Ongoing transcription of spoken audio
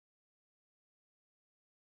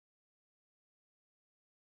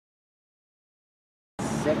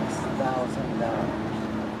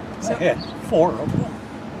$6,000. I had 4 of them.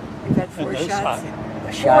 You've had 4 shots?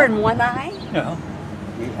 A 4 in one eye? Yeah.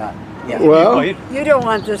 Yeah. Well, You don't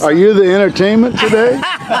want this. are you the entertainment today?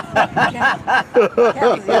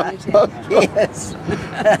 Yes.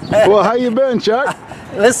 Well, how you been, Chuck?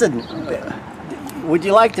 Listen, would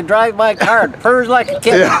you like to drive my car? It purrs like a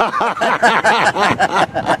kitten.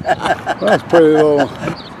 That's pretty little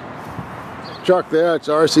truck there. It's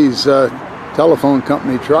RC's telephone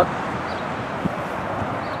company truck.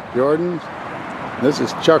 Jordan's. This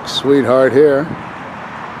is Chuck's sweetheart here.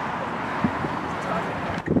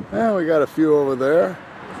 And we got a few over there.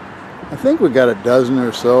 I think we got a dozen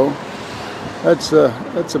or so. That's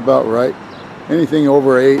about right. Anything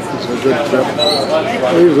over 8 is a good trip.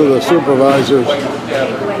 These are the supervisors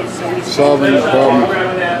solving the problem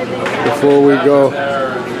before we go.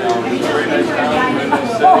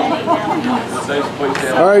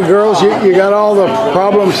 All right, girls, you got all the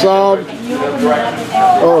problems solved?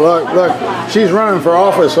 Oh, look, she's running for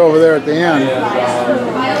office over there at the end.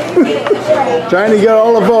 Trying to get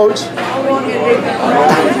all the votes.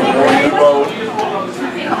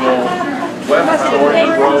 West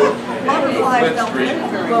Orange Road, Flint Street,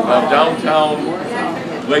 downtown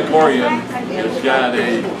Lake Orion has got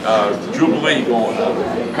a Jubilee going on,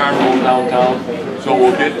 carnival downtown. So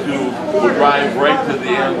we'll drive right to the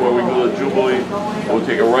end where we go to Jubilee. We'll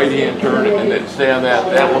take a right-hand turn and then stay on that.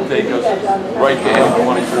 That will take us right to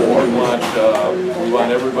M24. We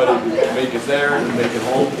want everybody to make it there and make it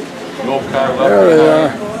home. No car left There they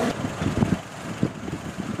behind.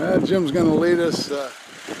 are. Jim's going to lead us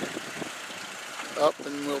up,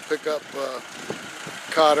 and we'll pick up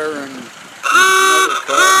Cotter and another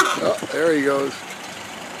car. Oh, there he goes.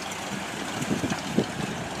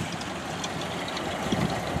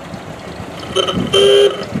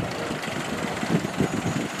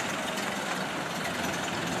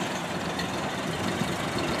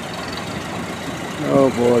 Oh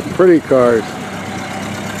boy, pretty cars.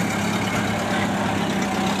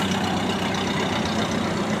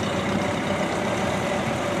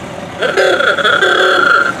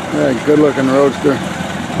 Yeah, good looking roadster,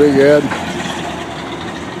 big head.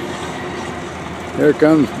 Here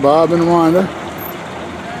comes Bob and Wanda.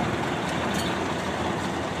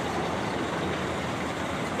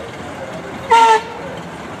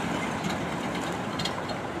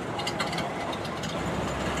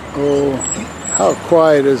 Oh, how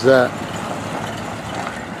quiet is that?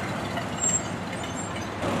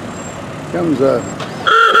 Comes a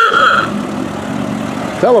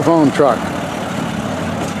telephone truck.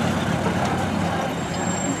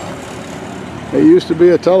 It used to be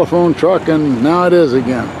a telephone truck, and now it is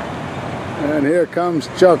again. And here comes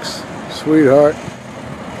Chuck's sweetheart.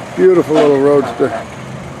 Beautiful little roadster.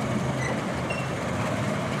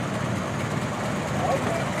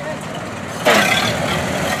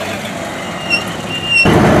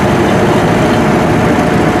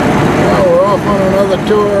 Well, we're off on another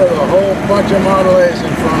tour with a whole bunch of Model A's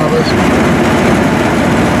in front of us.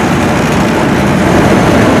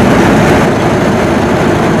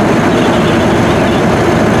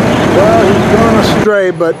 Well, he's going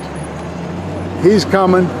astray, but he's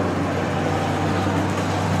coming.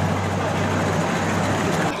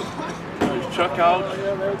 Is Chuck out?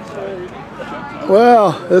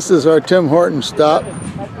 Well, this is our Tim Horton stop.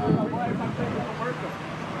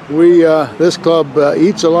 This club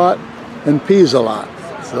eats a lot and pees a lot,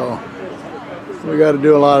 so we got to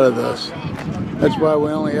do a lot of this. That's why we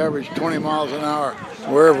only average 20 miles an hour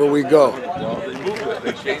wherever we go. Well, they moved it.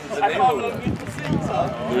 They changed the name of it.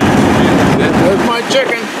 There's my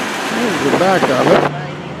chicken. Here's the back of it.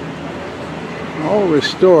 All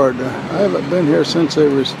restored. I haven't been here since they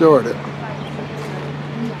restored it.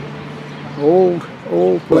 Old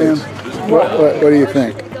plan. What do you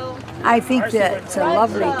think? I think that it's a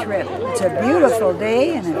lovely trip. It's a beautiful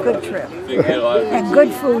day and a good trip. And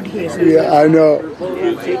good food here. Yeah, I know. The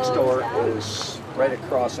antique store is right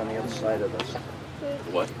across on the other side of this.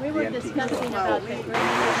 What? We were discussing about There's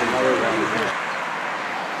another one.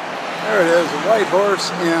 There it is, a White Horse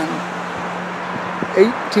in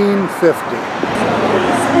 1850.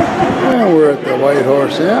 And we're at the White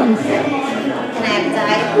Horse Inn.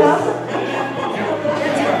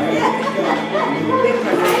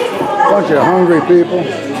 Bunch of hungry people,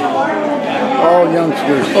 all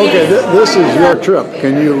youngsters. Okay, this is your trip.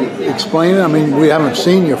 Can you explain it? I mean, we haven't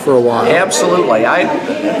seen you for a while. Absolutely.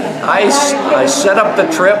 I set up the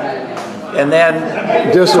trip and then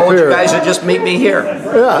told you guys to just meet me here.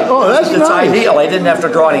 Yeah. Oh, that's It's nice. ideal. I didn't have to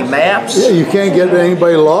draw any maps. Yeah, you can't get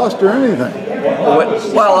anybody lost or anything.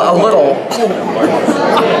 Well, a little.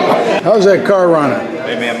 How's that car running?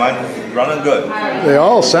 Hey man, mine's running good. They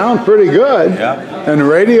all sound pretty good. Yeah. And the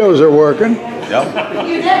radios are working.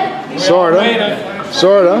 Yep. Sorta.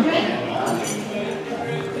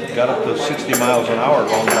 Got up to 60 miles an hour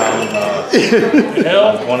going down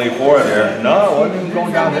on 24 there. No, it wasn't even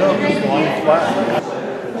going downhill. It was going flat.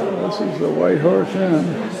 This is the White Horse Inn.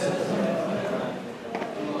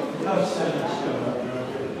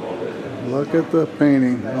 Look at the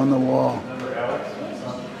painting on the wall.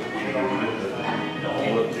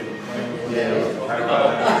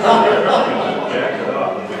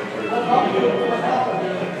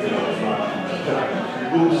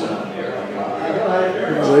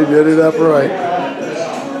 They did it upright.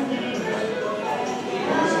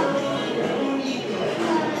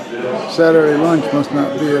 Saturday lunch must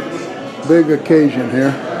not be a big occasion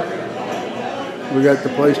here. We got the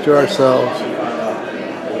place to ourselves.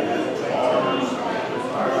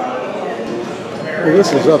 Well,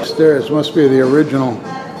 this is upstairs. Must be the original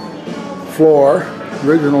floor,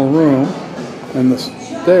 original room, and the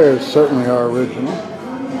stairs certainly are original.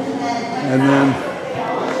 And then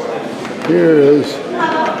here is,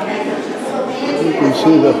 you can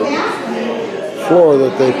see the floor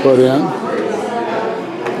that they put in.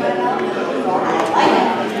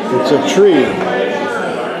 It's a tree.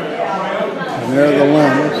 And there are the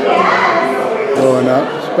limbs going up.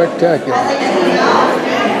 Spectacular.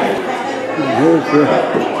 And here's the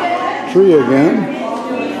tree again.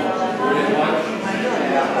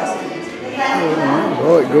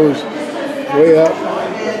 Oh, it goes way up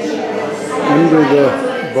under the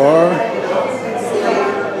bar.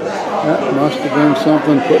 That must have been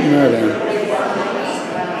something putting that in.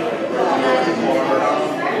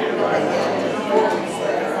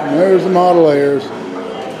 And there's the model airs.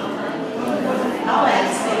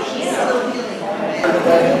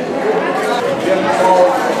 Jim called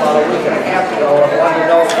about a week and a half ago and wanted to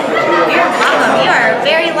know